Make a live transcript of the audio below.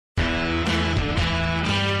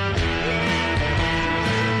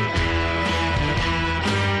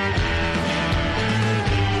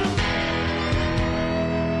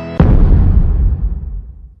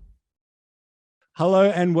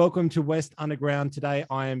Hello and welcome to West Underground. Today,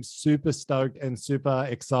 I am super stoked and super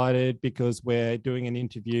excited because we're doing an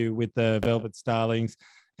interview with the Velvet Starlings.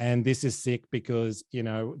 And this is sick because,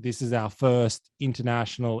 this is our first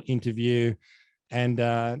international interview. And,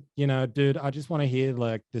 dude, I just want to hear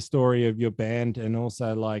like the story of your band and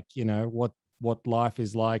also like, what life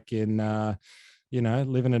is like in,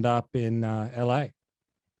 living it up in LA.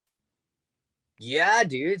 Yeah,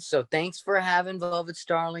 dude. So thanks for having Velvet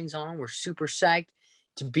Starlings on. We're super psyched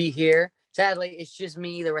to be here. Sadly, it's just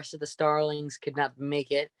me. The rest of the Starlings could not make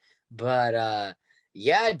it. But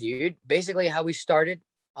yeah, dude. Basically how we started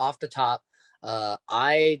off the top.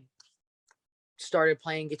 I started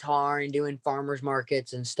playing guitar and doing farmers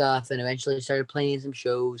markets and stuff, and eventually started playing some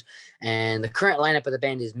shows. And the current lineup of the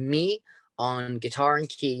band is me on guitar and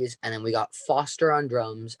keys, and then we got Foster on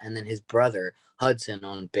drums, and then his brother Hudson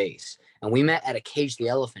on bass. And we met at a Cage the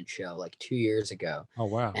Elephant show like 2 years ago. Oh,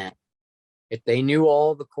 wow. And if they knew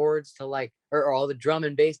all the chords to like, or all the drum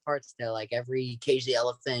and bass parts to like every Cage the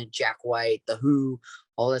Elephant, Jack White, The Who,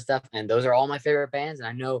 all that stuff. And those are all my favorite bands. And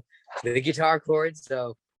I know the guitar chords.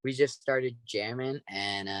 So we just started jamming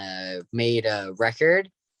and made a record.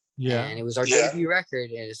 Yeah. And it was our debut record.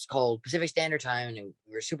 And it's called Pacific Standard Time. And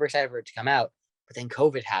we were super excited for it to come out. But then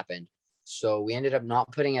COVID happened. So we ended up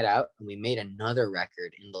not putting it out. And we made another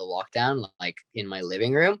record in the lockdown, like in my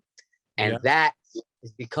living room. And that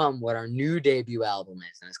has become what our new debut album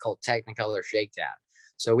is, and it's called Technicolor Shakedown.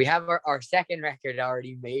 So we have our second record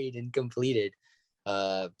already made and completed,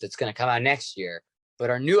 that's going to come out next year.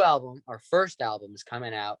 But our new album, our first album, is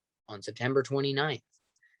coming out on September 29th.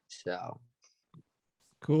 So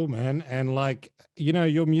cool, man. And like,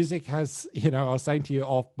 your music has, I was saying to you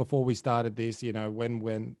off before we started this,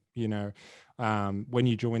 when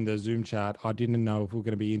you joined the Zoom chat, I didn't know if we were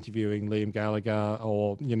going to be interviewing Liam Gallagher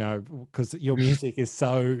or, because your music is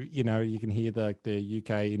so, you can hear the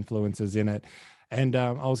UK influences in it. And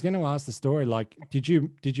I was going to ask the story, like, did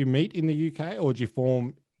you meet in the UK or did you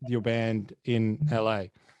form your band in LA?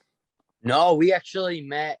 No, we actually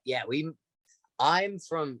met. Yeah, I'm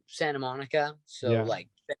from Santa Monica, so like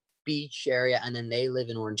beach area, and then they live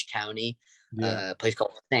in Orange County, a place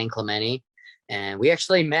called San Clemente. And we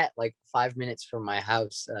actually met like 5 minutes from my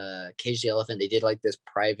house. Cage the Elephant, they did like this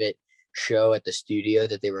private show at the studio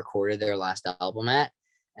that they recorded their last album at.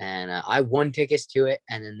 And I won tickets to it.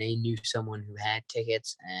 And then they knew someone who had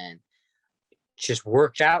tickets, and just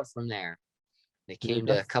worked out from there. They came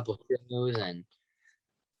to a couple of shows, and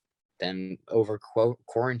then over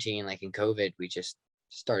quarantine, like in COVID, we just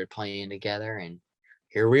started playing together, and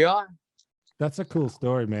here we are. That's a cool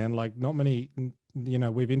story, man. Like, not many,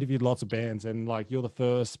 we've interviewed lots of bands, and like, you're the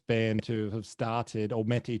first band to have started or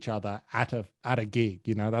met each other at a gig.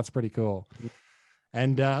 That's pretty cool.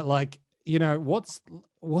 And like,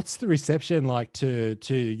 what's the reception like to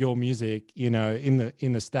your music?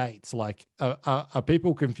 In the States, like, are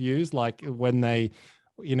people confused? Like when they,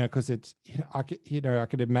 because it's, I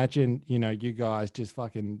could imagine, you guys just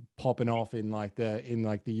fucking popping off in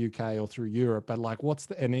the UK or through Europe, but like,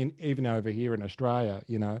 even over here in Australia,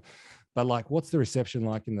 but like, what's the reception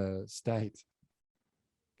like in the States?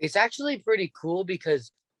 It's actually pretty cool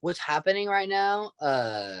because what's happening right now,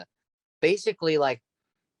 basically like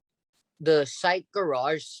the psych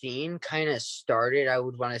garage scene kind of started, I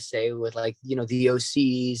would want to say, with like, the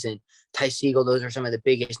OCs and Ty Segall. Those are some of the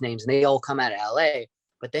biggest names, and they all come out of LA.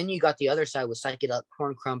 But then you got the other side with Psychedelic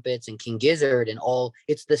Corn Crumpets and King Gizzard, and all,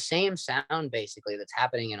 it's the same sound basically that's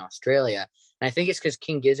happening in Australia. And I think it's because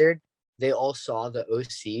King Gizzard, they all saw the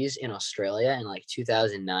OCs in Australia in like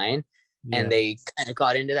 2009, and they kind of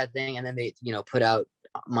got into that thing. And then they, put out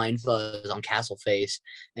Mind Fuzz on Castle Face.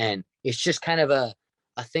 And it's just kind of a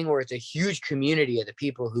thing where it's a huge community of the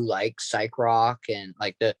people who like psych rock and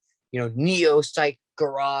like the, neo psych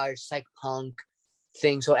garage, psych punk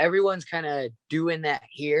thing. So everyone's kind of doing that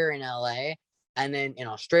here in LA, and then in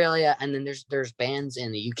Australia, and then there's bands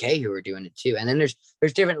in the UK who are doing it too. And then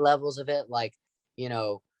there's different levels of it. Like,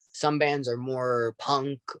 some bands are more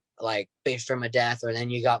punk, like Bass Drum of Death, or then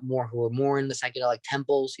you got more who are more in the psychedelic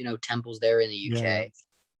temples, temples there in the UK.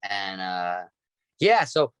 And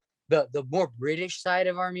so the more British side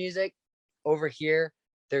of our music over here,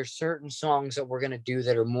 there's certain songs that we're going to do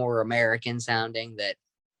that are more American sounding, that,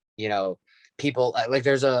 people like,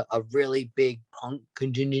 there's a really big punk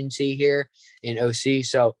contingency here in OC.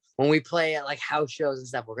 So when we play at like house shows and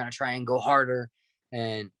stuff, we're going to try and go harder.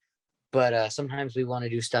 But sometimes we want to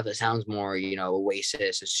do stuff that sounds more,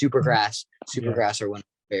 Oasis, Supergrass. Supergrass are one of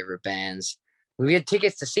my favorite bands. We had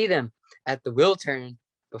tickets to see them at the Wiltern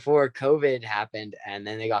before COVID happened, and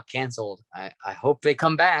then they got canceled. I hope they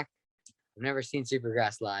come back. I've never seen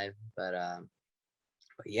Supergrass live, but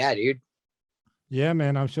But yeah, dude. Yeah,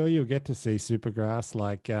 man, I'm sure you'll get to see Supergrass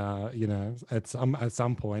like at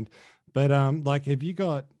some point. But like have you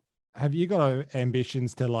got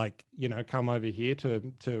ambitions to like, come over here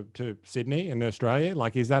to Sydney in Australia?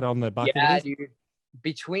 Like is that on the bucket Yeah, list? dude.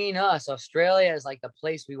 Between us, Australia is like the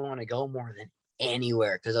place we want to go more than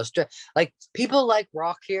anywhere because Australia, like people like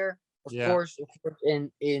rock here, Yeah. of course, in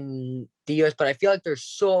the US, but I feel like there's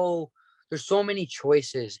so many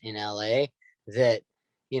choices in LA that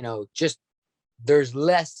just there's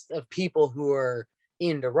less of people who are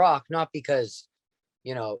into rock, not because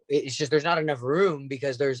it's just there's not enough room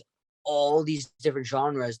because there's all these different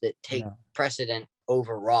genres that take Yeah. precedent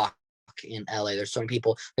over rock in LA. There's so many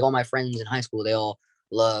people, like all my friends in high school, they all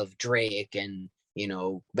love Drake and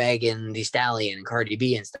Megan Thee Stallion and Cardi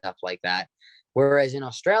B and stuff like that. Whereas in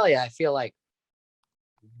Australia, I feel like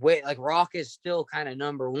rock is still kind of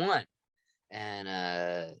number one. And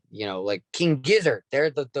like King Gizzard, they're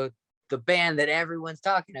the band that everyone's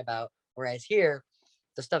talking about. Whereas here,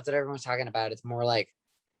 the stuff that everyone's talking about, it's more like,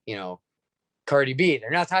 you know, Cardi B.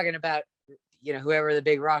 They're not talking about, whoever the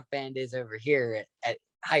big rock band is over here at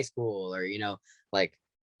high school, or, like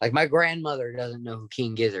my grandmother doesn't know who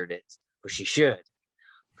King Gizzard is, but she should.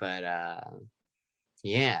 But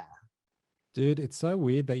yeah. Dude, it's so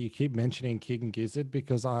weird that you keep mentioning King Gizzard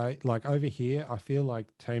because I like over here, I feel like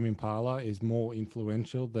Tame Impala is more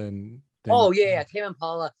influential than Oh yeah, Tame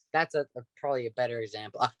Impala. That's probably a better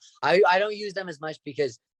example. I don't use them as much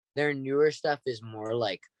because their newer stuff is more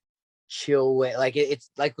like chill way. Like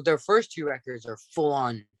it's like their first two records are full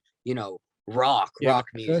on, yeah, rock the first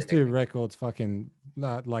music. two records fucking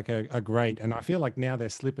like are great, and I feel like now they're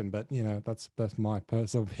slipping, but that's my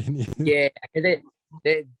personal opinion. Yeah,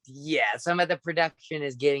 yeah. Some of the production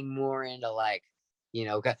is getting more into like,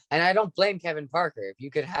 and I don't blame Kevin Parker. If you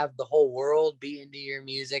could have the whole world be into your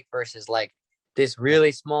music versus like this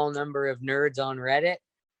really small number of nerds on Reddit,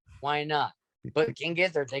 why not? But King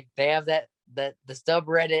Gizzard, they have the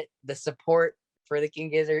subreddit, the support for the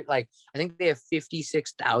King Gizzard. Like I think they have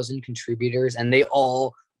 56,000 contributors, and they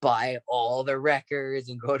all buy all the records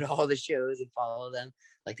and go to all the shows and follow them.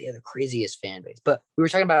 Like they have the craziest fan base. But we were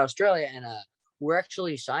talking about Australia, and we're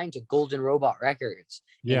actually signed to Golden Robot Records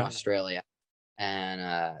in Yeah, Australia.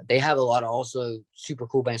 And they have a lot of also super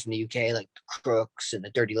cool bands from the UK, like the Crooks and the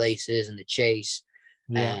Dirty Laces and the Chase.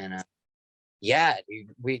 yeah. And yeah,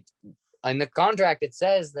 we in the contract it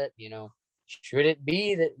says that should it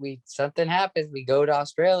be that something happens, we go to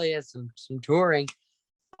Australia, some touring.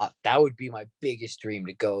 That would be my biggest dream,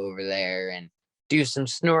 to go over there and do some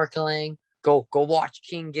snorkeling, go watch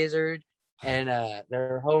King Gizzard and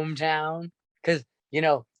their hometown, because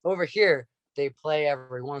over here they play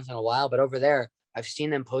every once in a while, but over there I've seen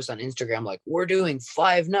them post on Instagram like, we're doing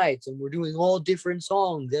 5 nights and we're doing all different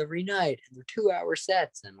songs every night and they're 2-hour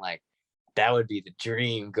sets, and like that would be the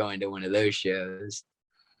dream, going to one of those shows.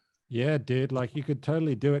 Yeah, dude, like you could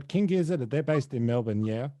totally do it. King Gizzard, they're based in Melbourne,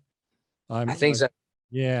 yeah. I I'm think like, so.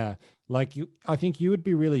 yeah, like I think you would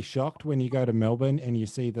be really shocked when you go to Melbourne and you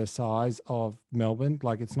see the size of Melbourne.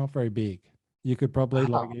 Like it's not very big. You could probably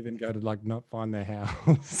like Wow. even go to like not find their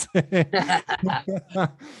house.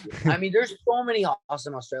 I mean, there's so many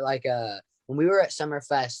awesome Australia. Like when we were at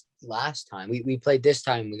Summerfest last time, we played this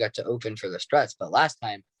time. We got to open for the Struts, but last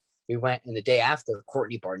time we went, and the day after,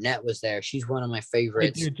 Courtney Barnett was there. She's one of my Hey,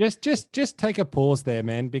 favorites. dude, just take a pause there,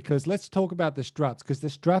 man, because let's talk about the struts because the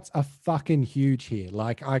struts are fucking huge here.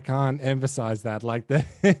 Like I can't emphasize that. Like the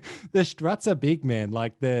the struts are big, man.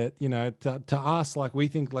 Like to us, like we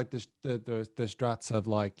think like the struts have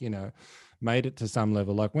like made it to some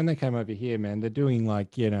level. Like when they came over here, man, they're doing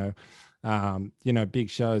like big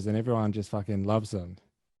shows and everyone just fucking loves them.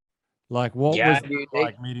 Like what Yeah, was that dude.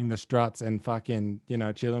 like meeting the struts and fucking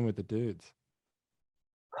chilling with the dudes?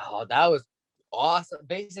 Oh, that was awesome.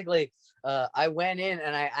 Basically, I went in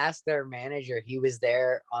and I asked their manager. He was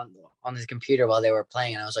there on his computer while they were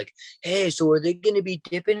playing, and I was like, "Hey, so are they going to be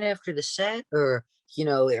dipping after the set, or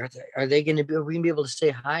are they going to be? Are we going to be able to say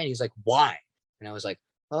hi?" And he's like, "Why?" And I was like,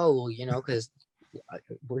 "Oh, well, because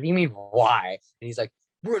what do you mean why?" And he's like,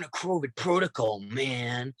 "We're in a COVID protocol,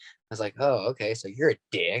 man." I was like, "Oh, okay, so you're a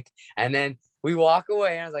dick." And then we walk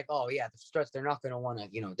away, and I was like, "Oh yeah, the Struts, they're not going to want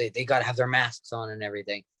to, they got to have their masks on and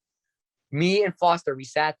everything." Me and Foster, we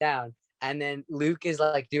sat down, and then Luke is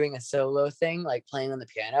like doing a solo thing, like playing on the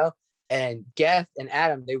piano, and Geth and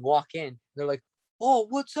Adam, they walk in, they're like, "Oh,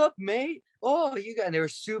 what's up, mate? Oh, you got," and they were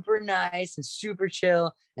super nice and super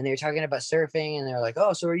chill, and they were talking about surfing, and they were like,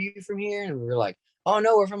 "Oh, so are you from here?" And we were like, "Oh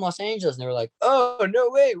no, we're from Los Angeles." And they were like, "Oh, no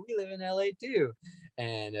way, we live in LA too."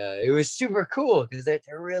 And it was super cool because they're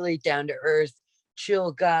really down to earth,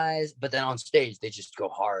 chill guys, but then on stage they just go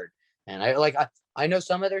hard. And I know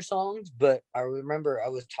some of their songs, but I remember I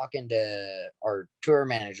was talking to our tour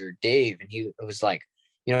manager Dave, and he was like,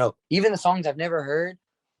 even the songs I've never heard,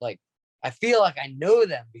 like I feel like I know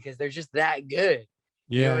them because they're just that good.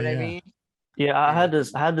 You know Yeah, what I yeah. mean? Yeah, And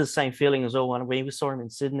I had the same feeling as well when we saw him in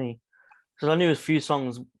Sydney. Because I knew a few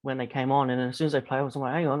songs when they came on, and then as soon as they play, I was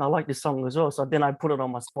like, hang on, I like this song as well. So then I put it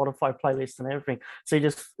on my Spotify playlist and everything. So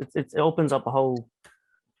it opens up a whole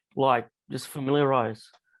like just familiarize.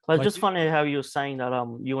 But it's Like just funny how you were saying that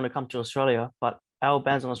you want to come to Australia, but our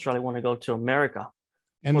bands in Australia want to go to America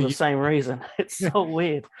and for the the same reason. It's so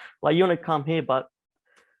weird. Like you want to come here, but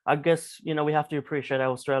I guess we have to appreciate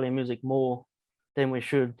our Australian music more than we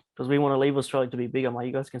should because we want to leave Australia to be bigger. I'm like,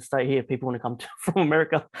 you guys can stay here. People want to come from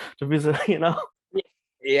America to visit.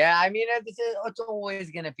 yeah, I mean, it's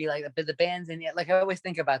always gonna be like that. But the bands, and yet, like I always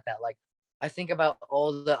think about that. Like I think about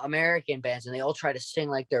all the American bands, and they all try to sing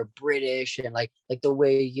like they're British, and like the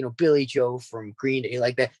way Billy Joe from Green Day,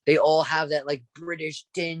 like that. They all have that like British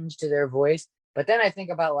tinge to their voice. But then I think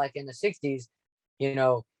about like in the '60s, you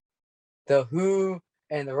know, the Who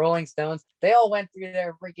and the Rolling Stones, they all went through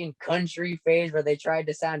their freaking country phase where they tried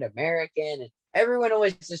to sound American, and everyone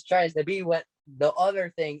always just tries to be what the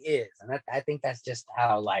other thing is, and I think that's just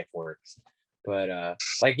how life works. But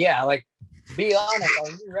like be honest,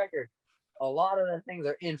 our new record, a lot of the things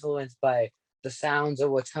are influenced by the sounds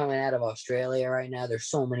of what's coming out of Australia right now. There's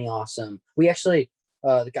so many awesome. We actually,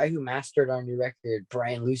 the guy who mastered our new record,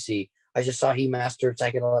 Brian Lucy, I just saw he mastered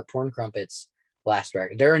Psychedelic Porn Crumpets last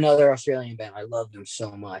record. They're another Australian band. I love them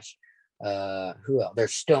so much. Who else?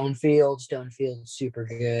 There's Stonefield's super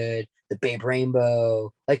good. The Babe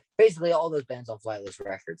Rainbow, like basically all those bands on Flightless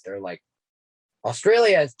Records. They're like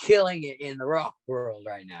Australia is killing it in the rock world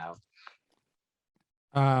right now.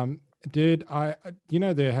 Dude, how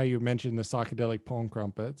you mentioned the psychedelic porn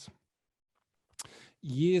crumpets.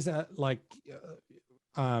 Years you're like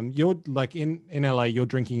in LA, your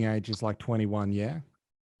drinking age is like 21, yeah?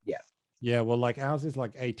 Yeah. Yeah, well, like ours is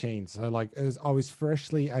like 18. So like I was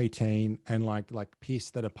freshly 18 and like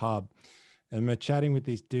pissed at a pub. And we're chatting with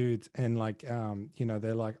these dudes, and like,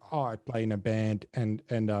 they're like, "Oh, I play in a band," and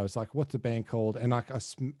I was like, "What's the band called?" And like,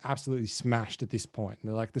 absolutely smashed at this point. And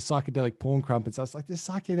they're like, "The Psychedelic Porn Crumpets." I was like, "The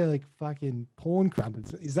Psychedelic fucking Porn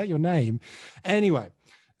Crumpets? Is that your name?" Anyway,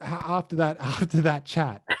 after that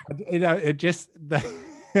chat, it just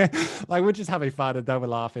like we're just having fun and they were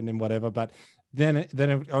laughing and whatever. But then it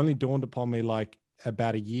only dawned upon me like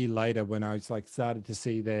about a year later when I was like started to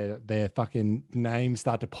see their fucking names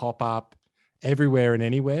start to pop up everywhere and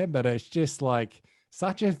anywhere. But it's just like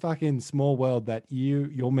such a fucking small world that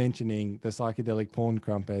you're mentioning the psychedelic porn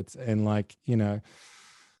crumpets, and like they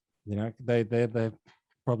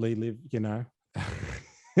probably live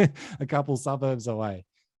a couple suburbs away.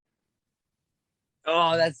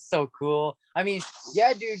 Oh, that's so cool. I mean,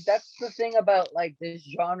 yeah, dude, that's the thing about like this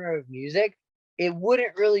genre of music. It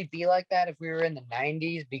wouldn't really be like that if we were in the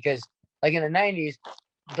 90s, because like in the 90s,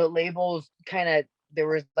 the labels kind of, there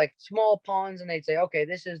was like small pawns, and they'd say, okay,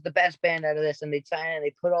 this is the best band out of this, and they'd sign it and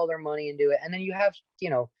they put all their money into it. And then you have,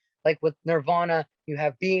 like with Nirvana, you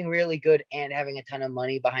have being really good and having a ton of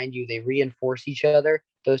money behind you. They reinforce each other,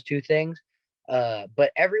 those two things.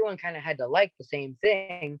 But everyone kind of had to like the same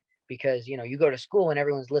thing, because you go to school and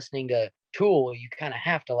everyone's listening to Tool. You kind of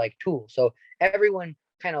have to like Tool, so everyone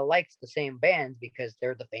kind of likes the same bands because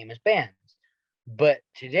they're the famous bands. But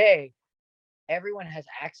today, everyone has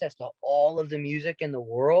access to all of the music in the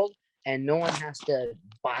world, and no one has to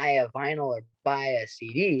buy a vinyl or buy a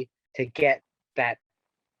CD to get that.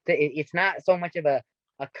 It's not so much of a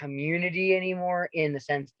community anymore, in the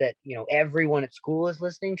sense that everyone at school is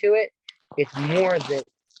listening to it. It's more that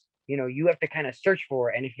you have to kind of search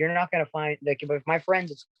for it. And if you're not going to find, like, if my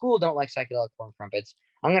friends at school don't like psychedelic corn crumpets,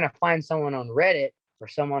 I'm going to find someone on Reddit or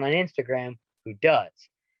someone on Instagram who does.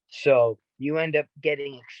 So you end up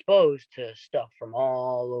getting exposed to stuff from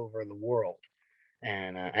all over the world.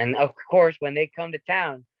 And of course, when they come to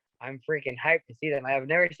town, I'm freaking hyped to see them. I have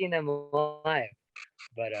never seen them live,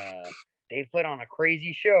 but they put on a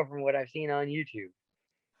crazy show from what I've seen on YouTube.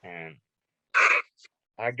 And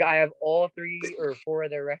I have all 3 or 4 of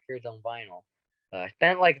their records on vinyl. I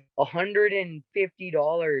spent like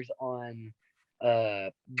 $150 on.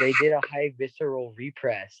 They did a high visceral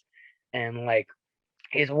repress, and like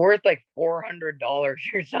it's worth like $400 or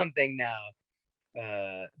something now.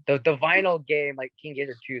 The vinyl game, like King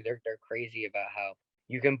Gizzard 2, they're crazy about how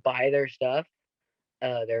you can buy their stuff,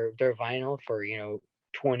 their vinyl for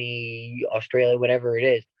 20 Australia, whatever it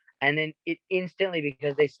is, and then it instantly,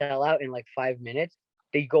 because they sell out in like 5 minutes,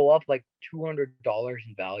 they go up like $200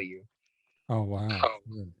 in value. Oh wow.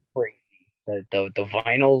 Yeah. Crazy. The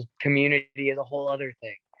vinyl community is a whole other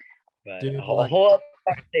thing, but Dude, a whole other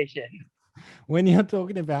conversation. when you're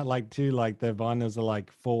talking about like like the vinyls are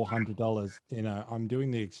like $400, I'm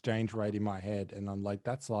doing the exchange rate in my head and I'm like,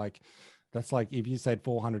 that's like if you said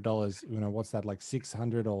 $400, what's that, like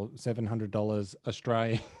 600 or $700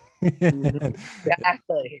 Australian? Mhm.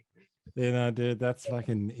 Exactly. Dude, that's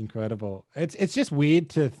fucking incredible. It's just weird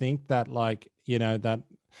to think that like, that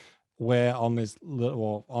we're on this little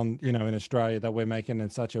well, on in Australia that we're making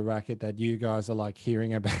it such a racket that you guys are like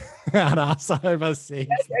hearing about us overseas.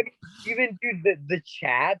 I mean, even dude, the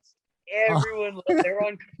chats, Oh, everyone they're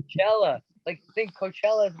on Coachella. Like, think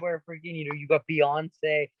Coachella is where freaking you got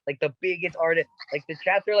Beyonce, like the biggest artist. Like the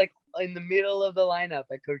chats are like in the middle of the lineup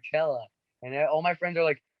at Coachella, and all my friends are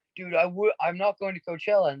like, "Dude, I'm not going to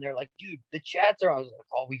Coachella," and they're like, "Dude, the chats are." I was like,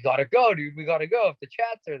 "Oh, we gotta go, dude. We gotta go if the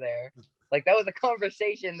chats are there." Like that was a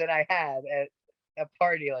conversation that I had at a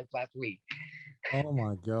party like last week. oh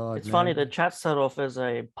my God, It's funny, man. the chat started off as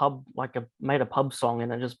a pub, like made a pub song,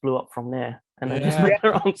 and it just blew up from there. And they just Yeah. made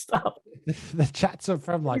their own stuff. The chats are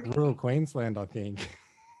from like rural Queensland, I think.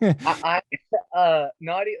 I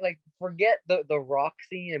not like forget the rock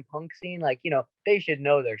scene and punk scene. Like they should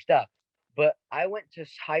know their stuff. But I went to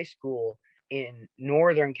high school in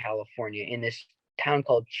Northern California in this town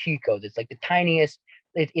called Chico's. It's like the tiniest.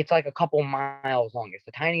 It's like a couple miles long. It's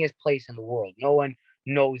the tiniest place in the world. No one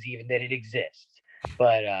knows even that it exists.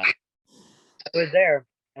 But I was there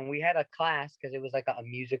and we had a class because it was like a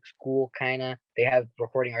music school kind of. They have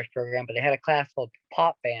recording arts program, but they had a class called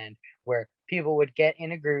pop band where people would get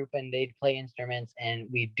in a group and they'd play instruments and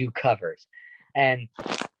we'd do covers. And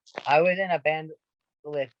I was in a band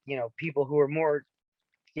with people who were more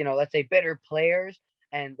let's say better players.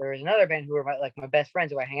 And there was another band who were my best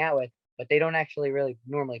friends who I hang out with, but they don't actually really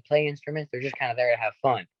normally play instruments. They're just kind of there to have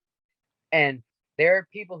fun. And there are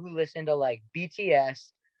people who listen to like BTS,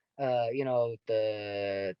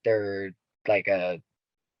 they're like a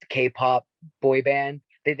K-pop boy band.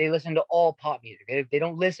 They listen to all pop music. They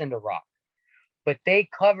don't listen to rock. But they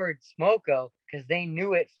covered Smoko because they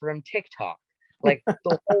knew it from TikTok. Like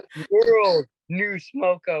the whole world knew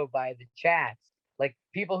Smoko by the chats. Like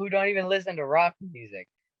people who don't even listen to rock music.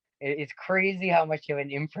 It's crazy how much of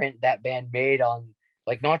an imprint that band made on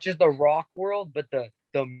like not just the rock world, but the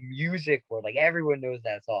music world. Like everyone knows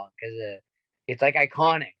that song because it's like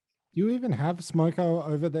iconic. Do you even have Smoko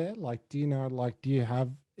over there? Like, do you know, like, do you have,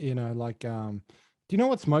 do you know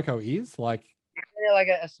what Smoko is? Like, Like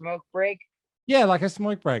a smoke break. yeah, like a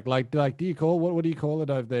smoke break. Like, do you call what do you call it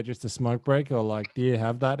over there? Just a smoke break, or like, do you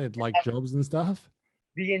have that at like jobs and stuff?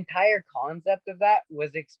 The entire concept of that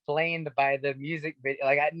was explained by the music video.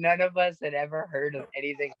 Like none of us had ever heard of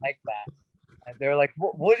anything like that. And they were like,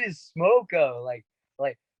 "What is Smoko?" Like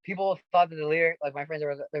people thought that the lyric, like my friends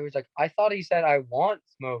were, they was like, "I thought he said I want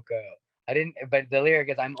Smoko. I didn't." But the lyric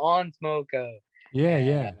is, "I'm on Smoko," Yeah, and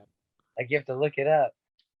yeah. like you have to look it up.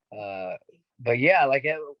 But yeah, like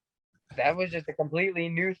that was just a completely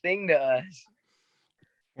new thing to us.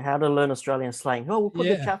 How to learn Australian slang. Oh, we'll put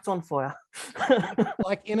the Yeah. chats on for you.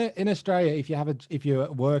 Like in Australia, if you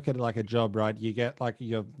work at like a job, right, you get like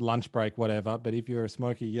your lunch break, whatever. But if you're a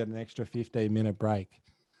smoker, you get an extra 15-minute break.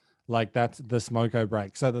 Like that's the smoko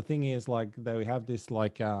break. So the thing is, like they have this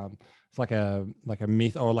like it's like a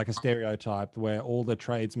myth or like a stereotype where all the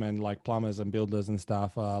tradesmen, like plumbers and builders and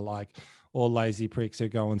stuff, are like all lazy pricks who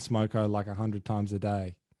go and smoko like 100 times a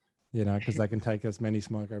day. Because they can take as many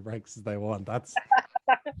smoko breaks as they want.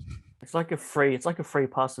 It's like a free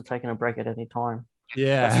pass to taking a break at any time.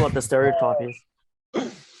 That's Yeah. what the stereotype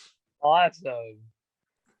is. Awesome.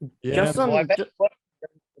 Yeah. Just Well, I bet ju-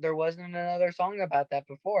 there wasn't another song about that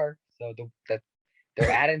before, so that they're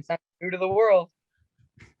adding something new to the world.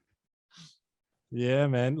 Yeah,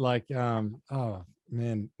 man. Like, oh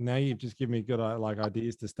man, now you've just given me good like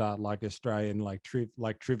ideas to start like Australian like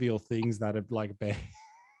trivial things that are like bad.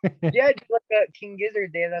 Yeah, just like King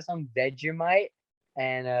Gizzard, they have that song Vegemite,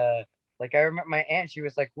 and like I remember my aunt, she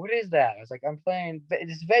was like, "What is that?" I was like, "I'm playing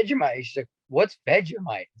it's Vegemite." She's like, "What's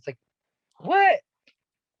Vegemite?" It's like, "What?"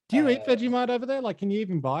 Do you eat Uh, Vegemite over there? Like, can you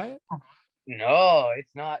even buy it? no, it's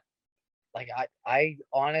not. Like I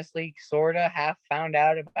honestly sorta half found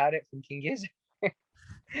out about it from King Gizzard.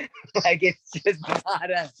 Like it's just not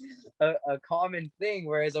a common thing.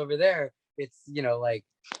 Whereas over there, it's like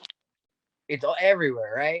it's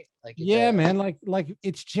everywhere, right? Like it's Yeah, man. Like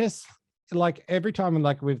it's just like every time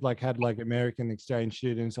like we've like had like American exchange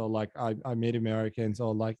students, or like I meet Americans,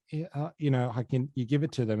 or like you know, you give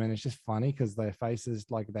it to them and it's just funny because their faces,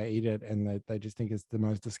 like they eat it and they just think it's the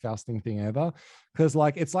most disgusting thing ever, because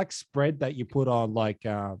like it's like spread that you put on like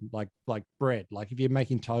bread. Like if you're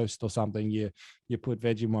making toast or something, you put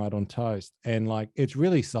Vegemite on toast, and like it's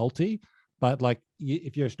really salty. But like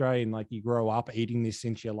if you're Australian, like you grow up eating this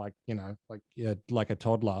since you're like, you know, like you're like a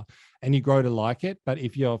toddler, and you grow to like it. But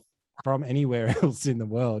if you're from anywhere else in the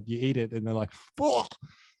world, you eat it and they're like, oh.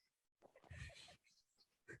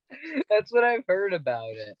 That's what I've heard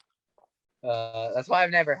about it. That's why I've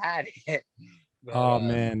never had it. But, Oh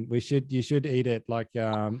man, you should eat it. Like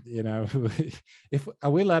you know, if are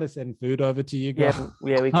we allowed to send food over to you guys?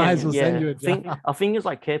 Yeah, we Guys can. will send Yeah, you a jar. I think it's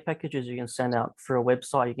like care packages you can send out through a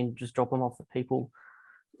website. You can just drop them off for people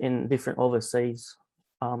in different overseas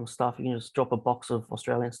stuff. You can just drop a box of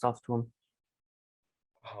Australian stuff to them.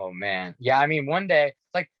 oh man, yeah. I mean, one day,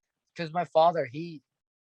 like, because my father, he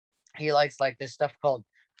likes like this stuff called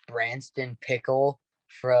Branston pickle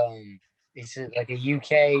from it's like a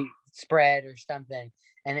UK spread or something,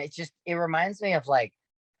 and it reminds me of like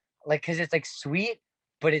because it's like sweet,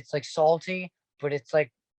 but it's like salty, but it's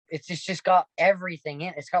like it's just got everything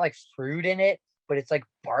in. It's got like fruit in it, but it's like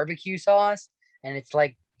barbecue sauce, and it's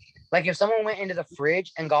like if someone went into the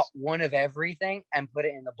fridge and got one of everything and put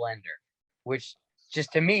it in the blender, which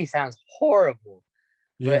just to me sounds horrible,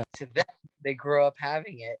 Yeah. but to them they grow up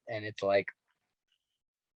having it, and it's like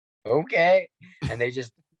okay, and they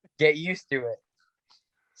just get used to it.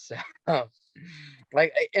 So,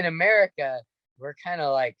 like in America, we're kind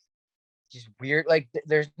of like just weird. Like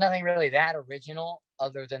there's nothing really that original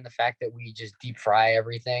other than the fact that we just deep fry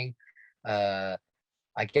everything. Uh,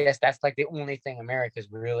 I guess that's like the only thing America's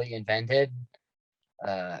really invented.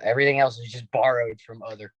 Everything else is just borrowed from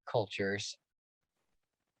other cultures.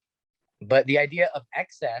 But the idea of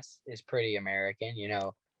excess is pretty American, you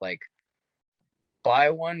know, like buy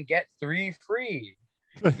one get three free,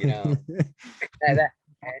 you know.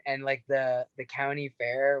 And like the county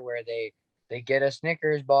fair where they get a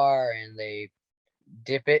Snickers bar and they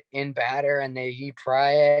dip it in batter and they deep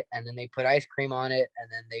fry it and then they put ice cream on it and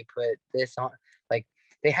then they put this on, like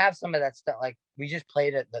they have some of that stuff. Like we just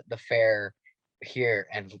played at the fair here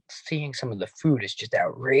and seeing some of the food is just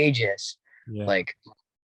outrageous. Yeah. Like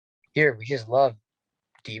here we just love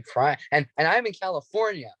deep fry, and I'm in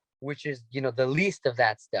California, which is, you know, the least of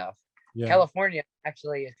that stuff. Yeah. California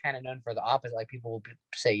actually is kind of known for the opposite. Like people will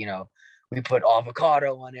say, you know, we put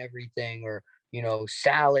avocado on everything, or you know,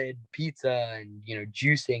 salad, pizza, and you know,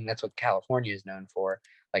 juicing. That's what California is known for,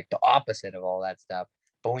 like the opposite of all that stuff.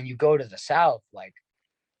 But when you go to the South, like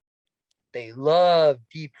they love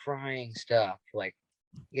deep frying stuff. Like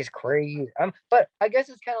it's crazy. But I guess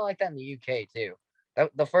it's kind of like that in the UK too.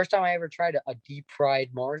 The first time I ever tried a deep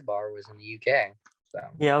fried Mars bar was in the UK. So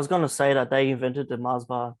Yeah, I was gonna say that they invented the Mars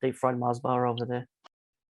bar, deep fried Mars bar over there.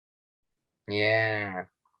 yeah,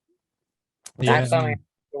 Yeah. that's something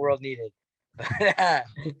the world needed.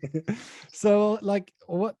 So like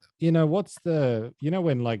what, you know, what's the, you know,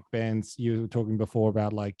 when like bands, you were talking before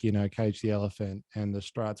about like, you know, Cage the Elephant and the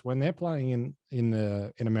Struts, when they're playing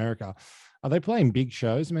in America, are they playing big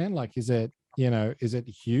shows, man? Like is it, you know, is it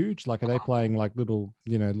huge? Like are they playing like little,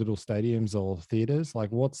 you know, little stadiums or theaters?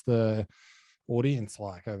 Like what's the audience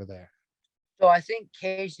like over there? So I think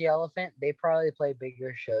Cage the Elephant, they probably play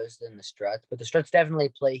bigger shows than the Struts, but the Struts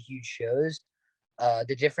definitely play huge shows.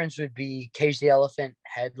 The difference would be Cage the Elephant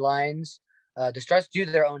headlines. The Struts do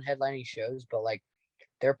their own headlining shows, but like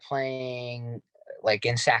they're playing like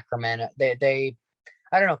in Sacramento. They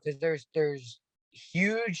I don't know, because there's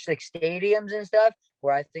huge like stadiums and stuff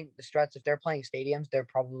where I think the Struts, if they're playing stadiums, they're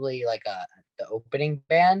probably like the opening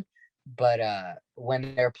band. But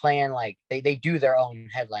when they're playing, like they do their own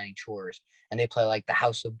headlining tours and they play like the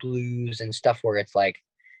House of Blues and stuff where it's like,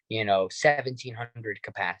 you know, 1,700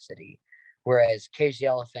 capacity. Whereas Cage the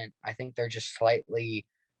Elephant, I think they're just slightly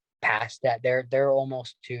past that. They're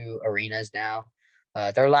almost to arenas now.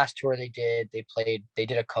 Their last tour they did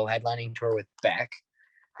a co-headlining tour with Beck,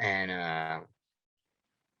 and I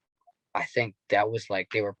think that was like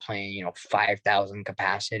they were playing, you know, 5,000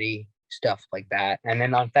 capacity, stuff like that. And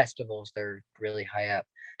then on festivals, they're really high up.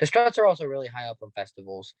 The Struts are also really high up on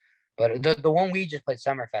festivals, but the one we just played,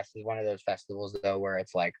 Summerfest, is one of those festivals though where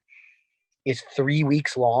it's like it's 3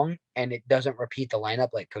 weeks long and it doesn't repeat the lineup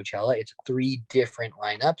like Coachella. It's 3 different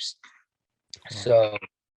lineups. So,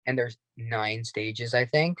 and there's 9 stages, I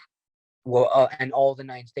think. Well, and all the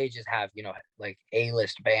 9 stages have, you know, like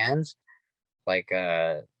A-list bands, like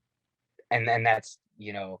and then that's,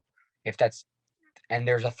 you know, if that's and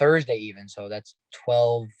there's a Thursday even, so that's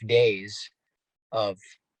 12 days of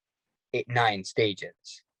 9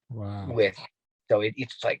 stages Wow. with. So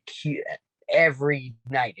it's like every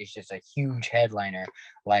night is just a huge headliner.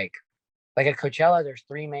 Like at Coachella, there's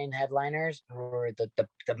 3 main headliners who are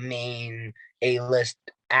the main A-list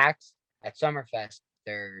acts. At Summerfest,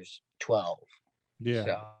 there's 12. Yeah.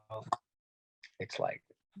 So it's like,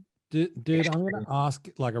 Dude, I'm gonna ask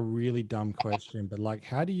like a really dumb question, but like,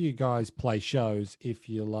 how do you guys play shows if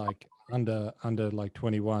you're like under like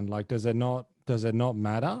 21? Like, does it not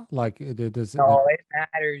matter? Like, does it? no, it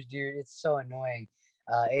matters, dude. It's so annoying.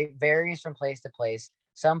 It varies from place to place.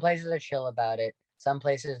 Some places are chill about it. Some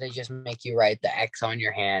places they just make you write the X on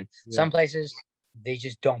your hand. Yeah. Some places they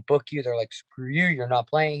just don't book you. They're like, screw you, you're not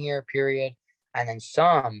playing here, period. And then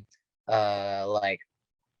some, like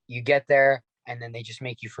you get there and then they just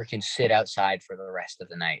make you freaking sit outside for the rest of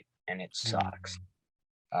the night, and it sucks.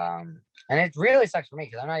 And it really sucks for me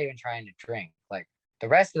because I'm not even trying to drink. Like the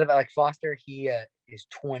rest of the, like Foster, he is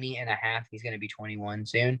 20 and a half. He's going to be 21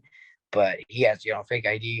 soon, but he has, fake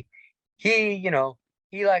ID. He,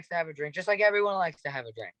 he likes to have a drink just like everyone likes to have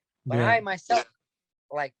a drink. But Yeah. I myself,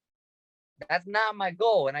 like, that's not my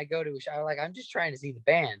goal. When I go to a show, like, I'm just trying to see the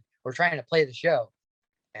band. We're trying to play the show.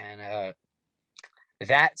 And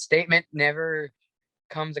that statement never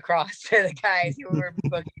comes across to the guys who are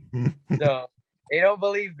booking. So they don't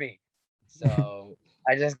believe me. So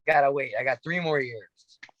I just gotta wait. I got 3 more years.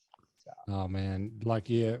 So. Oh man, like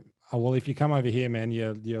yeah. Oh, well, if you come over here, man,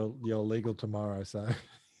 you're legal tomorrow. So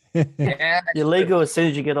Yeah, You're legal as soon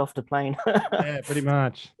as you get off the plane. yeah, pretty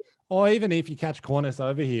much. Or even if you catch Qantas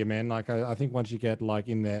over here, man. Like I think once you get like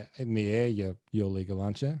in the air, you're legal,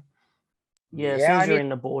 aren't you? Yeah, as Yeah, soon I as you're mean, in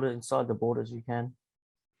the border, inside the borders, you can.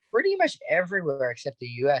 pretty much everywhere except the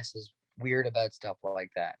US is weird about stuff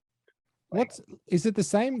like that. Like, Is it the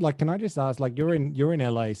same? Like, can I just ask, like you're in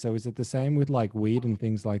LA, so is it the same with like weed and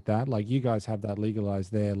things like that? Like you guys have that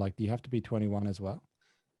legalized there. Like, do you have to be 21 as well?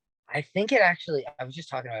 I think it actually, I was just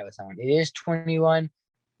talking about it with someone. It is 21,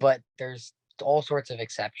 but there's all sorts of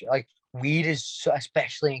exceptions. Like weed is so,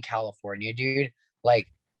 especially in California, dude. Like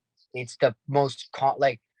it's the most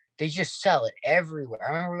like they just sell it everywhere.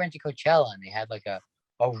 I remember we went to Coachella and they had like a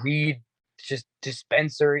weed just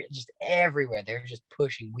dispensary just everywhere. They're just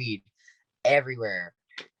pushing weed everywhere,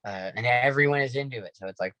 and everyone is into it. So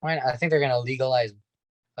it's like, fine. I think they're gonna legalize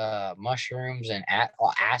mushrooms and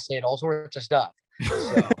acid, all sorts of stuff.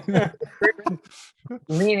 So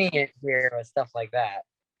lenient here with stuff like that.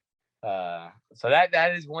 So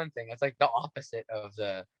that is one thing. It's like the opposite of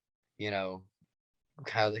the,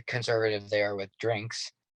 how the conservative they are with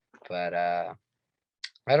drinks. But I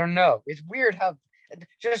don't know. It's weird how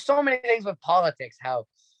just so many things with politics. How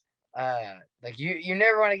like you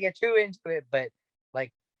never want to get too into it, but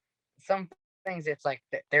like some things, it's like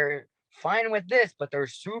they're fine with this, but they're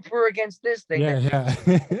super against this thing. Yeah, That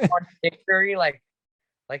yeah. contradictory, like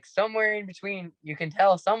somewhere in between, you can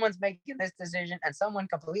tell someone's making this decision and someone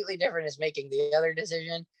completely different is making the other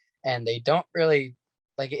decision, and they don't really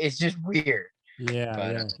like. It's just weird. Yeah,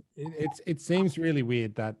 But yeah. It seems really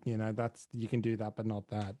weird that, that's you can do that, but not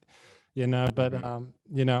that. But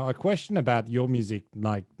a question about your music,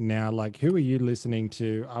 like now, like who are you listening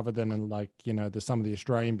to other than like, some of the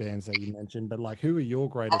Australian bands that you mentioned, but like who are your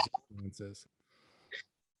greatest influences?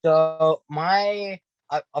 so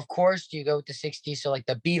of course, you go with the 60s. So like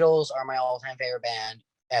the Beatles are my all-time favorite band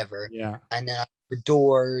ever. Yeah. And then the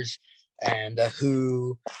Doors and the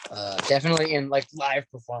Who. Definitely in like live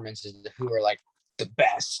performances, the Who are like the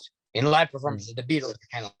best. In live performances, the Beatles are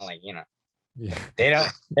kind of like, Yeah. they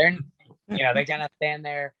kind of stand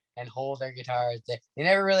there and hold their guitars. They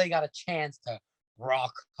never really got a chance to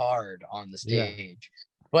rock hard on the Yeah. stage.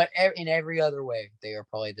 But in every other way, they are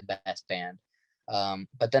probably the best band.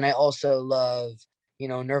 But then I also love,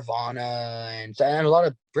 Nirvana and a lot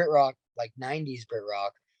of Brit rock, like 90s Brit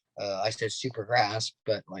rock. I said Supergrass,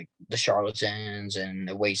 but like the Charlatans and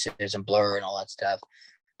Oasis and Blur and all that stuff.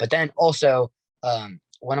 But then also,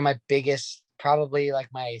 one of my biggest, probably like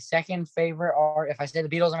my second favorite, or if I say the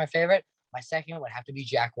Beatles are my favorite, my second would have to be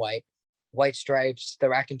Jack White. White Stripes, the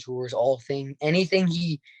Raconteurs, anything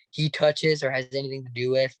he touches or has anything to do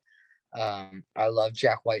with. I love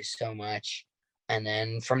Jack White so much. And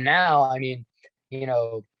then from now, I mean,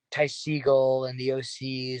 Ty Segall and the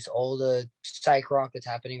OCs, all the psych rock that's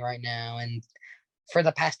happening right now, and for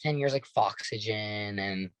the past 10 years, like Foxygen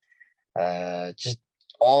and just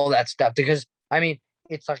all that stuff. Because I mean,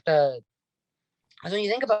 it's like when you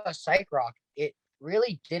think about psych rock, it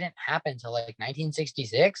really didn't happen till like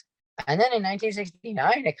 1966, and then in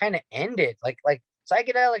 1969, it kind of ended. Like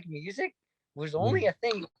psychedelic music was only a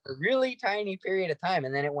thing for a really tiny period of time,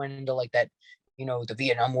 and then it went into like that, the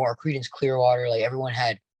Vietnam War, Creedence Clearwater, like everyone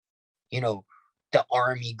had, the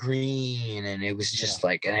army green, and it was just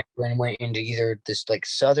like, and everyone went into either this like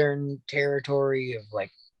southern territory of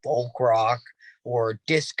like folk rock or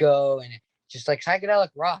disco, and just like psychedelic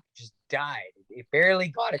rock just died. It barely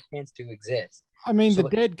got a chance to exist. I mean, the So,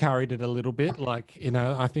 Dead carried it a little bit, like,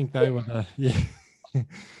 I think they were the, yeah.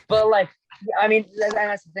 but like, I mean,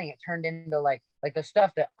 that's the thing. It turned into like the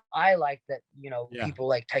stuff that I like, that people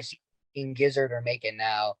like Tyson and Gizzard are making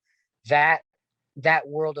now. That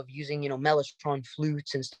world of using mellotron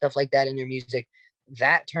flutes and stuff like that in their music,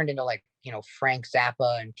 that turned into like Frank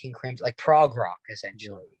Zappa and King Crimson, like prog rock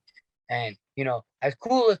essentially. And as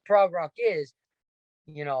cool as prog rock is,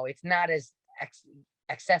 it's not as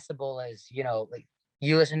accessible as like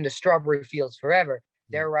you listen to Strawberry Fields Forever.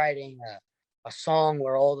 They're writing a song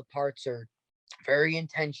where all the parts are very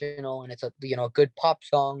intentional, and it's a a good pop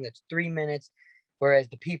song that's 3 minutes, whereas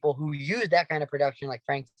the people who use that kind of production, like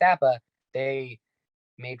Frank Zappa, they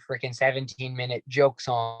made freaking 17-minute joke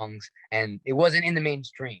songs, and it wasn't in the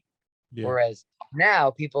mainstream. Whereas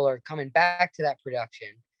now people are coming back to that production,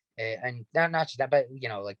 and not just that, but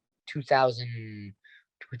like 2000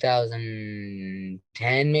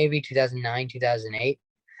 2010, maybe 2009, 2008.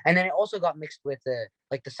 And then it also got mixed with the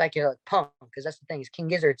psychedelic punk, because that's the thing, is King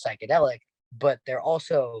Gizzard psychedelic, but they're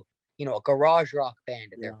also a garage rock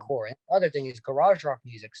band at their core. And the other thing is, garage rock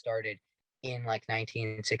music started in like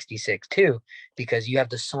 1966 too, because you have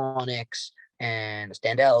the Sonics and the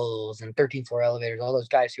Standells and 13 Floor Elevators, all those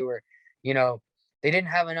guys who were, they didn't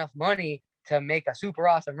have enough money to make a super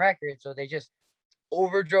awesome record, so they just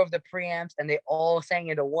overdrove the preamps and they all sang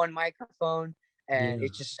into one microphone, and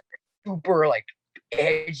it's just super like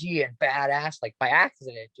edgy and badass, like by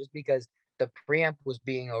accident, just because the preamp was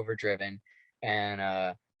being overdriven. And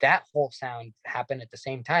that whole sound happened at the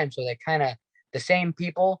same time, so they kind of, the same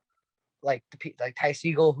people, like Ty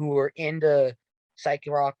Segall, who were into psych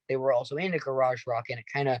rock, they were also into garage rock, and it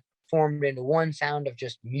kind of formed into one sound of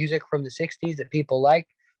just music from the 60s that people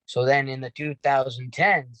liked. So then in the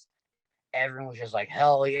 2010s, everyone was just like,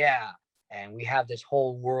 hell yeah. And we have this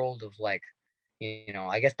whole world of like,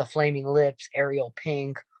 I guess the Flaming Lips, Ariel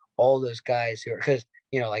Pink, all those guys who are, because,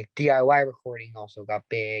 like DIY recording also got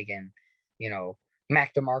big, and,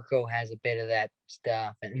 Mac DeMarco has a bit of that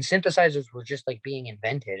stuff. And synthesizers were just like being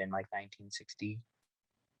invented in like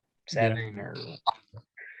 1967 or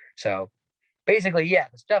so. Basically, yeah,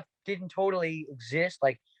 the stuff didn't totally exist.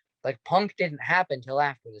 Like punk didn't happen till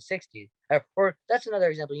after the 60s. Or that's another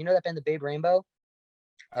example. You know that band, the Babe Rainbow?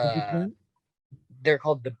 They're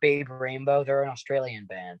called the Babe Rainbow. They're an Australian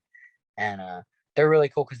band, and they're really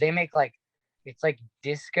cool because they make like, it's like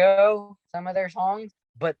disco, some of their songs,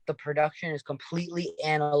 but the production is completely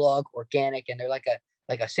analog, organic, and they're like a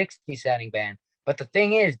 60s sounding band. But the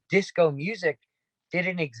thing is, disco music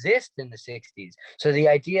didn't exist in the 60s, so the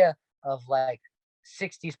idea of like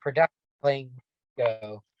 60s production playing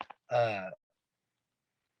disco, there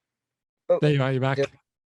you are, you're back. I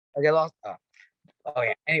get lost. Oh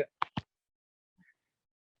yeah. Anyway,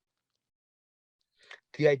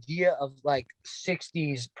 the idea of like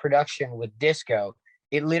 60s production with disco,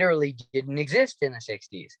 it literally didn't exist in the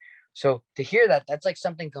 60s. So to hear that, that's like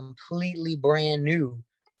something completely brand new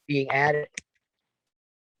being added.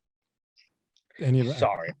 Anyway,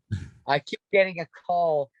 sorry, I keep getting a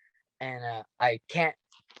call, and I can't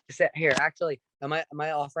sit here. Actually, am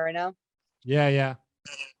I off right now? yeah.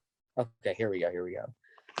 Okay, here we go.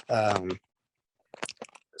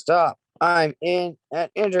 Stop. I'm in an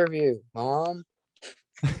interview, Mom.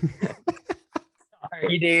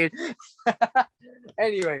 Sorry, dude.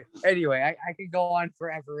 anyway, I could go on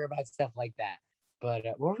forever about stuff like that. But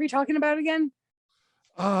what were we talking about again?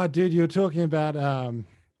 Oh, dude, you were talking about an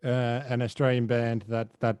Australian band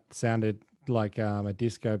that sounded like a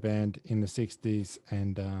disco band in the 60s,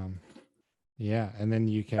 and and then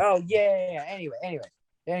you kept. Oh yeah.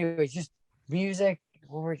 Anyway, just music.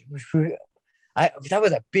 That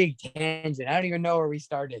was a big tangent. I don't even know where we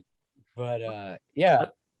started, but yeah.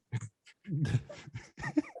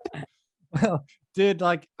 Well, dude,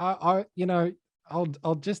 like I'll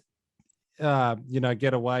just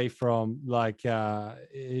get away from like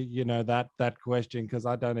that question, because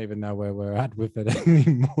I don't even know where we're at with it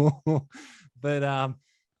anymore. But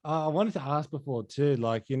I wanted to ask before too,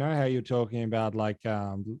 like, how you're talking about like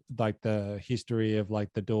the history of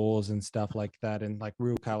like the Doors and stuff like that, and like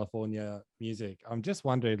real California music. I'm just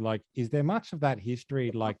wondering, like, is there much of that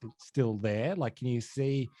history like still there? Like, can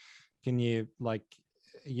you like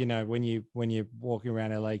you know, when you're walking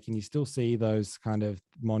around LA, can you still see those kind of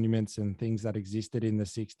monuments and things that existed in the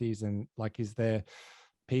 60s? And like, is there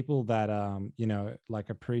people that you know, like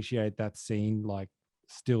appreciate that scene like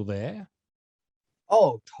still there?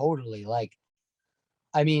 Oh, totally. Like,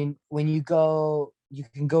 I mean, when you go, you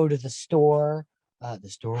can go to the store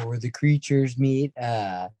where the creatures meet,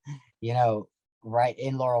 you know, right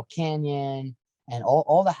in Laurel Canyon, and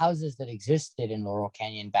all the houses that existed in Laurel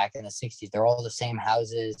Canyon back in the 60s, they're all the same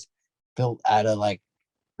houses built out of like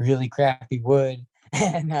really crappy wood.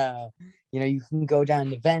 And, you know, you can go down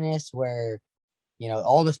to Venice where, you know,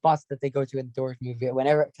 all the spots that they go to in the Doors movie,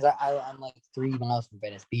 whenever, because I'm like 3 miles from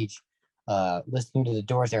Venice Beach, listening to the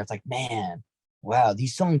Doors there, it's like, man, wow,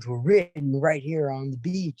 these songs were written right here on the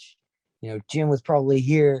beach. You know, Jim was probably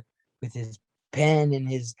here with his pen and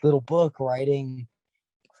his little book writing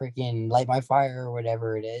freaking Light My Fire or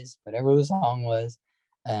whatever it is, whatever the song was.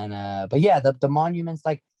 And but yeah, the monuments,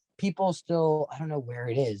 like people still, I don't know where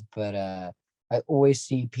it is, but I always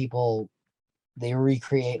see people, they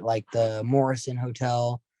recreate like the Morrison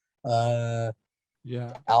Hotel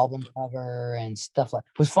Yeah. album cover and stuff like.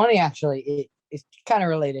 It was funny actually. It's kind of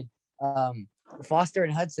related. Foster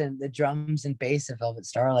and Hudson, the drums and bass of Velvet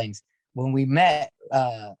Starlings, when we met,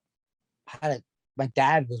 had a my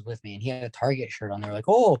dad was with me and he had a Target shirt on. They were like,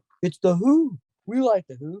 "Oh, it's the Who. We like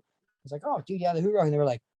the Who." I was like, "Oh, dude, yeah, the Who rock." And they were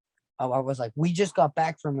like, I was like, "We just got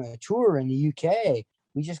back from a tour in the UK.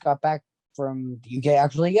 We just got back from the UK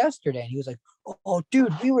actually yesterday." And he was like, "Oh,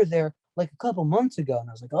 dude, we were there like a couple months ago." And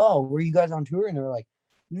I was like, "Oh, were you guys on tour?" And they were like,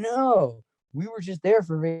 "No, we were just there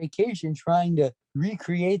for vacation trying to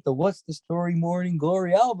recreate the What's the Story Morning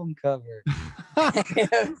Glory album cover."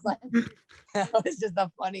 It was like, that was just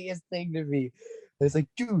the funniest thing to me. It's like,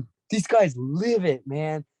 dude, these guys live it,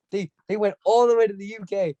 man. They went all the way to the UK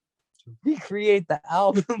to recreate the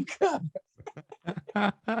album cover.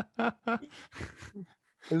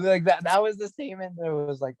 It was like that. That was the statement that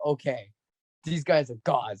was like, okay, these guys are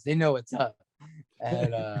gods. They know what's up.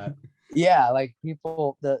 And yeah, like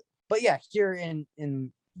people but yeah, here in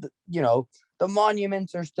the, you know, the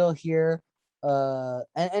monuments are still here.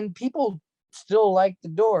 And people still like the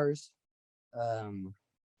Doors.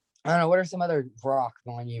 I don't know, what are some other rock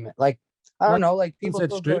monument? Like, I don't Like know, like people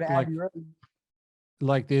Sunset still go Strip, to Abbey Road.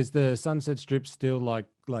 like is the Sunset Strip still like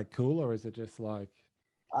cool, or is it just like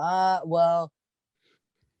Well,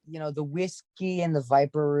 you know, the Whiskey and the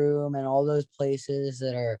Viper Room and all those places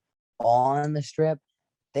that are on the strip,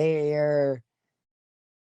 they're,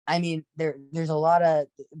 I mean, there's a lot of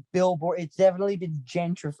billboard. It's definitely been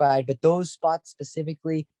gentrified, but those spots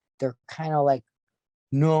specifically, they're kind of like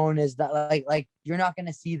known as that. Like you're not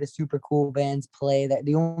gonna see the super cool bands play. That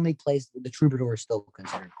the only place the Troubadour is still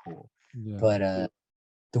considered cool, yeah. but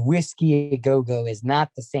the Whiskey a Go Go is not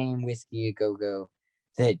the same Whiskey a Go Go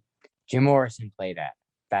that Jim Morrison played at.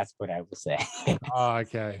 That's what I will say. Oh,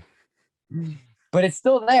 okay. But it's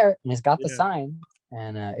still there and it's got the Yeah. sign.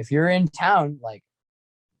 And if you're in town, like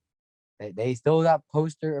they still got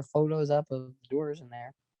poster or photos up of Doors in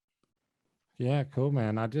there. Yeah, cool,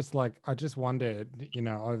 man. I just wondered, you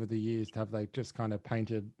know, over the years, have they just kind of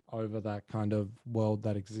painted over that kind of world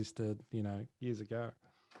that existed, you know, years ago?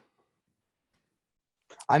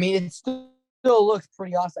 I mean, it still looks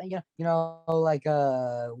pretty awesome. You know, like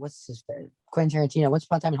what's his Quentin Tarantino? Once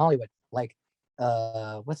Upon a Time in Hollywood. Like,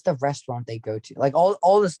 what's the restaurant they go to? Like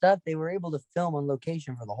all the stuff they were able to film on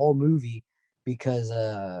location for the whole movie because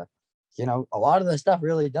you know, a lot of the stuff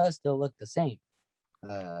really does still look the same.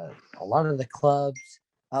 A lot of the clubs,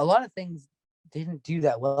 a lot of things didn't do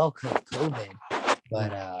that well because of COVID,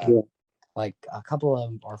 but like a couple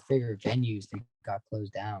of our favorite venues that got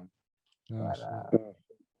closed down. Oh, But shit.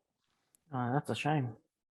 That's a shame.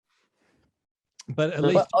 But at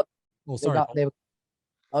But least, they sorry. got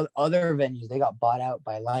other venues, they got bought out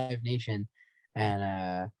by Live Nation,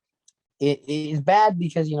 and it is bad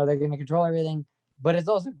because you know they're going to control everything, but it's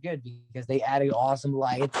also good because they added awesome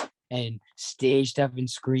lights and stage stuff and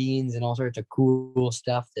screens and all sorts of cool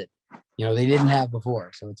stuff that you know they didn't have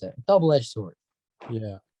before. So it's a double-edged sword.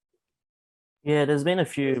 Yeah. Yeah, there's been a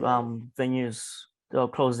few venues that were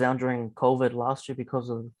closed down during COVID last year because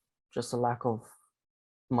of just a lack of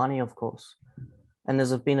money, of course. And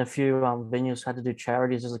there's been a few venues had to do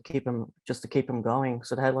charities just to keep them going.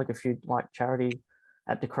 So they had like a few like charity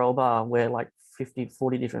at the Crowbar where like 50,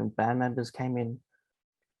 40 different band members came in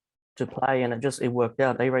to play, and it worked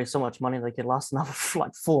out. They raised so much money they could last another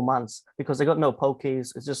like 4 months because they got no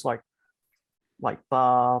pokies. It's just like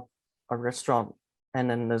bar, a restaurant, and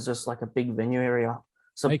then there's just like a big venue area.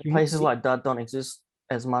 So places like that don't exist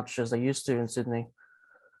as much as they used to in Sydney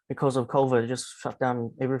because of COVID. It just shut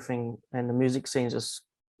down everything, and the music scene just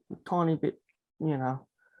a tiny bit,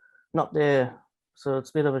 not there. So it's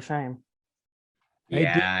a bit of a shame. Hey, dude,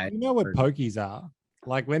 Yeah. you know what pokies are?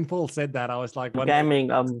 Like when Paul said that, I was like, Gaming,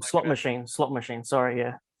 slot machine. Sorry,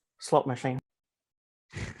 yeah, slot machine.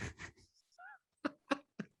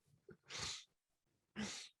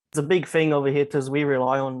 It's a big thing over here because we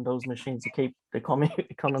rely on those machines to keep the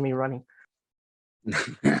economy running.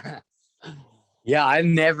 Yeah, I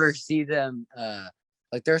never see them.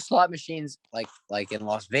 Like their slot machines, like in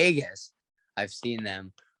Las Vegas, I've seen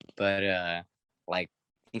them, but like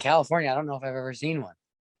in California, I don't know if I've ever seen one.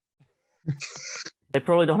 They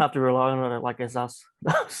probably don't have to rely on it like as us.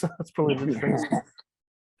 So that's probably the difference.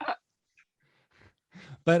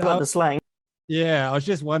 but Got the slang. yeah, I was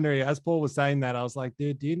just wondering, as Paul was saying that, I was like,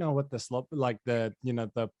 dude, do you know what the slot, like the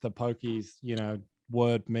pokies,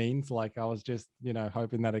 word means? Like, I was just,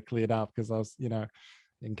 hoping that it cleared up because I was,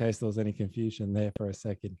 in case there was any confusion there for a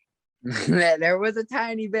second. There was a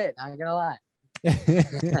tiny bit, not gonna lie.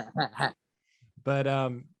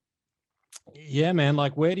 But yeah, man,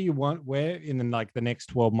 like where in the next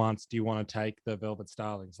 12 months do you want to take the Velvet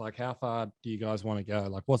Starlings? Like how far do you guys want to go?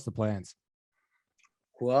 Like what's the plans?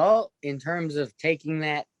 Well, in terms of taking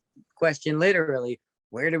that question literally,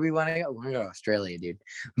 where do we want to go? We want to go to Australia, dude.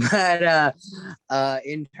 But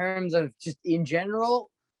in terms of just in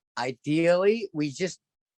general, ideally, we just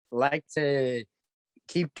like to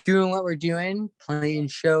keep doing what we're doing, playing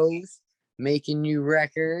shows, making new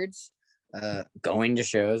records, going to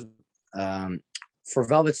shows. For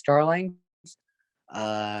Velvet Starlings,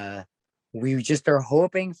 we just are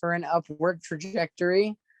hoping for an upward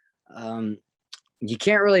trajectory. You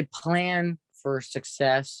can't really plan for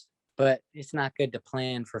success, but it's not good to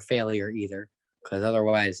plan for failure either, because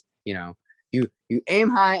otherwise, you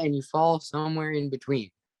aim high and you fall somewhere in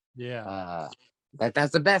between. Yeah.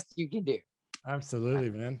 That's the best you can do.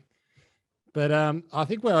 Absolutely, man. But I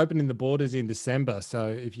think we're opening the borders in December. So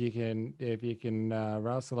if you can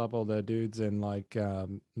rustle up all the dudes and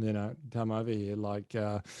come over here,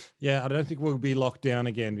 yeah, I don't think we'll be locked down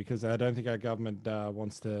again because I don't think our government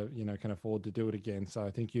wants to, can afford to do it again. So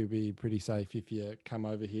I think you'll be pretty safe if you come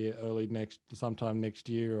over here sometime next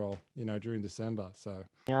year or, during December. So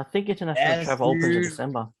yeah, I think international travel opens in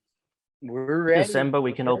December. We're ready. December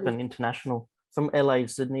we can open international. From LA,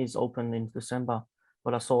 Sydney's open in December.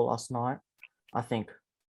 What I saw last night. I think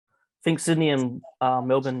Sydney and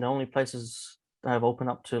Melbourne, the only places that have opened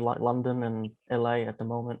up to like London and LA at the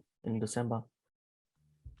moment in December.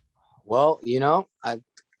 Well, I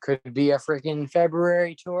could be a freaking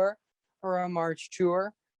February tour or a March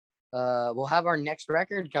tour. We'll have our next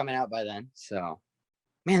record coming out by then. So,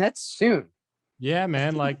 man, that's soon. Yeah,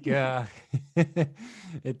 man. Like,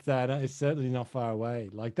 it's certainly not far away.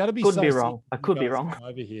 Like that'll be Could so be sick wrong. if I you could be guys wrong. come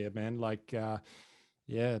over here, man. Like,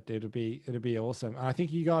 yeah, it'll be awesome. I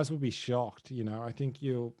think you guys will be shocked. I think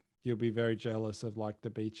you'll be very jealous of like the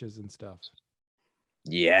beaches and stuff.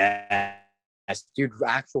 Yeah, dude.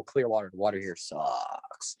 Actual clear water. The water here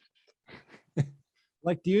sucks.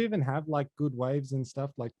 Like, do you even have like good waves and stuff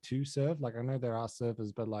like to surf? Like, I know there are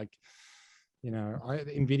surfers, but like, in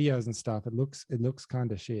videos and stuff, it looks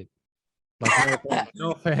kind of shit. Like,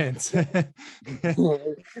 no offense.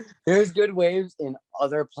 There's good waves in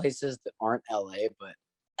other places that aren't LA, but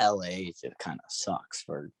LA just kind of sucks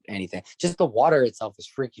for anything. Just the water itself is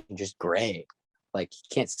freaking just gray. Like you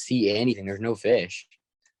can't see anything. There's no fish.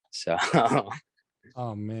 So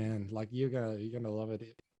Oh man, like you're gonna love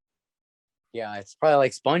it. yeah, it's probably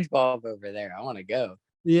like SpongeBob over there. I want to go.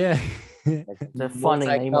 Yeah. They're funny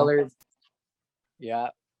Multicolored. Yeah.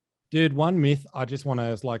 Dude, one myth I just want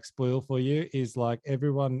to like spoil for you is like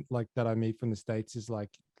everyone like that I meet from the States is like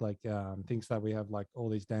thinks that we have like all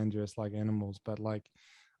these dangerous like animals, but like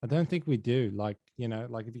I don't think we do. Like,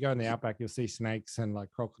 like if you go in the outback, you'll see snakes and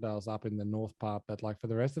like crocodiles up in the north part, but like for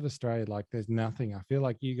the rest of Australia, like there's nothing. I feel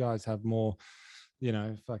like you guys have more,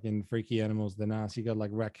 fucking freaky animals than us. You got like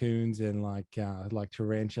raccoons and like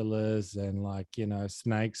tarantulas and like,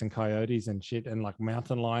 snakes and coyotes and shit and like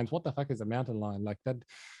mountain lions. What the fuck is a mountain lion? Like that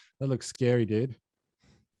looks scary, dude.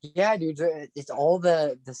 Yeah, dude. It's all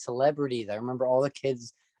the celebrities. I remember all the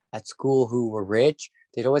kids at school who were rich.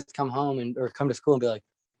 They'd always come home or come to school and be like,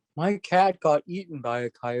 my cat got eaten by a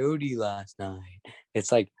coyote last night.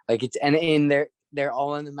 It's like it's and they're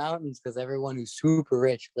all in the mountains because everyone who's super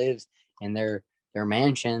rich lives in their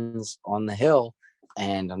mansions on the hill,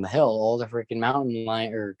 and on the hill all the freaking mountain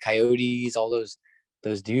lion or coyotes, all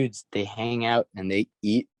those dudes, they hang out and they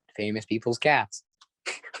eat famous people's cats.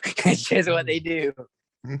 It's just what they do.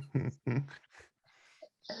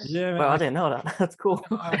 Yeah, man. Well, I didn't know that. That's cool.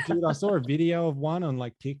 Dude, I saw a video of one on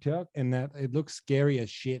like TikTok, and that it looks scary as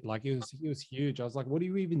shit. Like it was huge. I was like, what do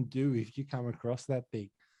you even do if you come across that thing?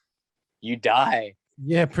 You die.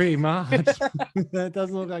 Yeah, pretty much. That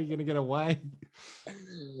doesn't look like you're gonna get away.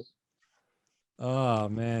 Oh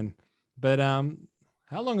man. But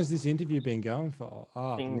how long has this interview been going for? I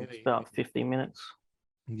Oh, think it's nearly. about 50 minutes.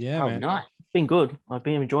 Yeah, Oh, man. nice. It's been good. I've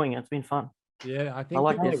been enjoying it. It's been fun. Yeah, I think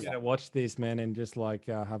like people are this. gonna watch this, man, and just like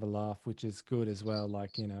have a laugh, which is good as well.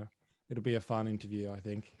 Like, it'll be a fun interview, I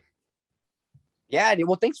think. Yeah, dude.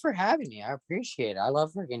 Well, thanks for having me. I appreciate it. I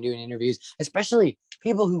love freaking doing interviews, especially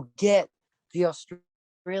people who get the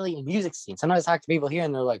Australian music scene. Sometimes I talk to people here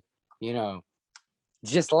and they're like,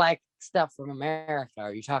 just like stuff from America.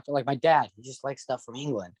 Or you talk to like my dad, he just likes stuff from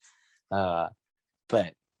England.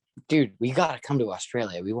 But dude, we gotta come to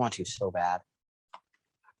Australia. We want to so bad.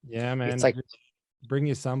 Yeah, man. It's like, Just bring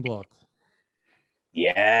your sunblock.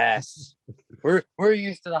 yes. We're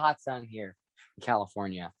used to the hot sun here in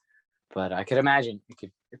California. But I could imagine it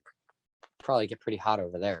could probably get pretty hot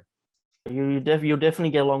over there. You'll definitely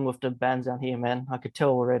get along with the bands down here, man. I could tell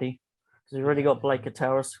already. Because you already got Blake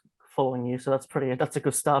guitarist following you, so that's a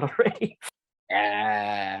good start already.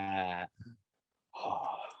 Yeah.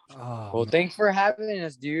 Oh, Well, man. thanks for having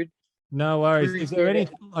us, dude. No worries. Is there Appreciate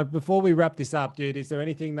any like before we wrap this up, dude? Is there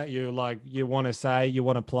anything that you want to say, you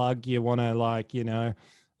want to plug, you want to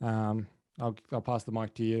I'll pass the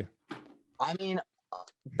mic to you. I mean,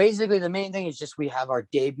 basically the main thing is just we have our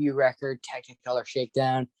debut record, Technicolor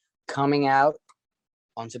Shakedown, coming out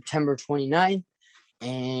on September 29th,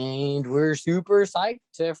 and we're super psyched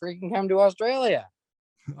to freaking come to Australia.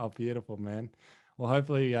 Oh, beautiful, man. Well,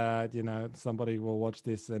 hopefully, somebody will watch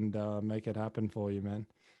this and make it happen for you, man.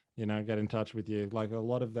 Get in touch with you. Like a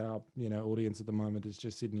lot of our, audience at the moment is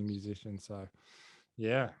just Sydney musicians. So,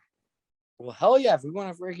 yeah. Well, hell yeah! If we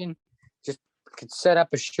want to freaking just could set up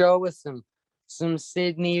a show with some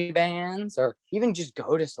Sydney bands, or even just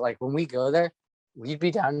go to like when we go there, we'd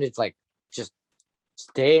be down to like just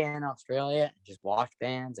stay in Australia and just watch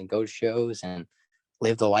bands and go to shows and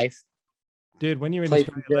live the life. Dude, when you're in Play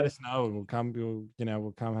Australia, let us know and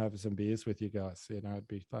we'll come have some beers with you guys. It'd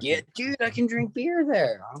be fucking. Yeah, dude, I can drink beer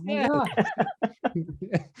there. Oh my Yeah.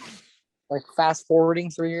 god! Like fast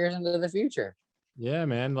forwarding 3 years into the future. Yeah,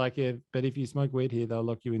 man. But if you smoke weed here, they'll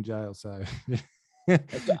lock you in jail. So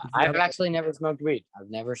I've actually never smoked weed.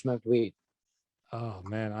 I've never smoked weed. Oh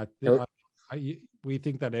man, Nope. we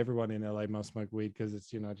think that everyone in LA must smoke weed because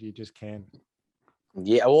it's you just can.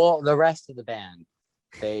 Yeah, well, the rest of the band,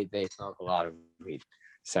 they smoke a lot of weed,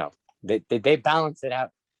 so they balance it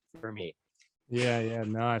out for me. Yeah,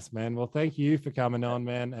 nice, man. Well, thank you for coming on,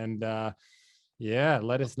 man, and yeah,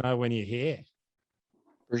 let us know when you're here.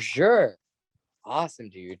 For sure. Awesome,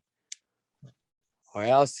 dude. All right,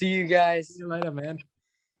 I'll see you guys. See you later, man.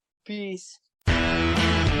 Peace.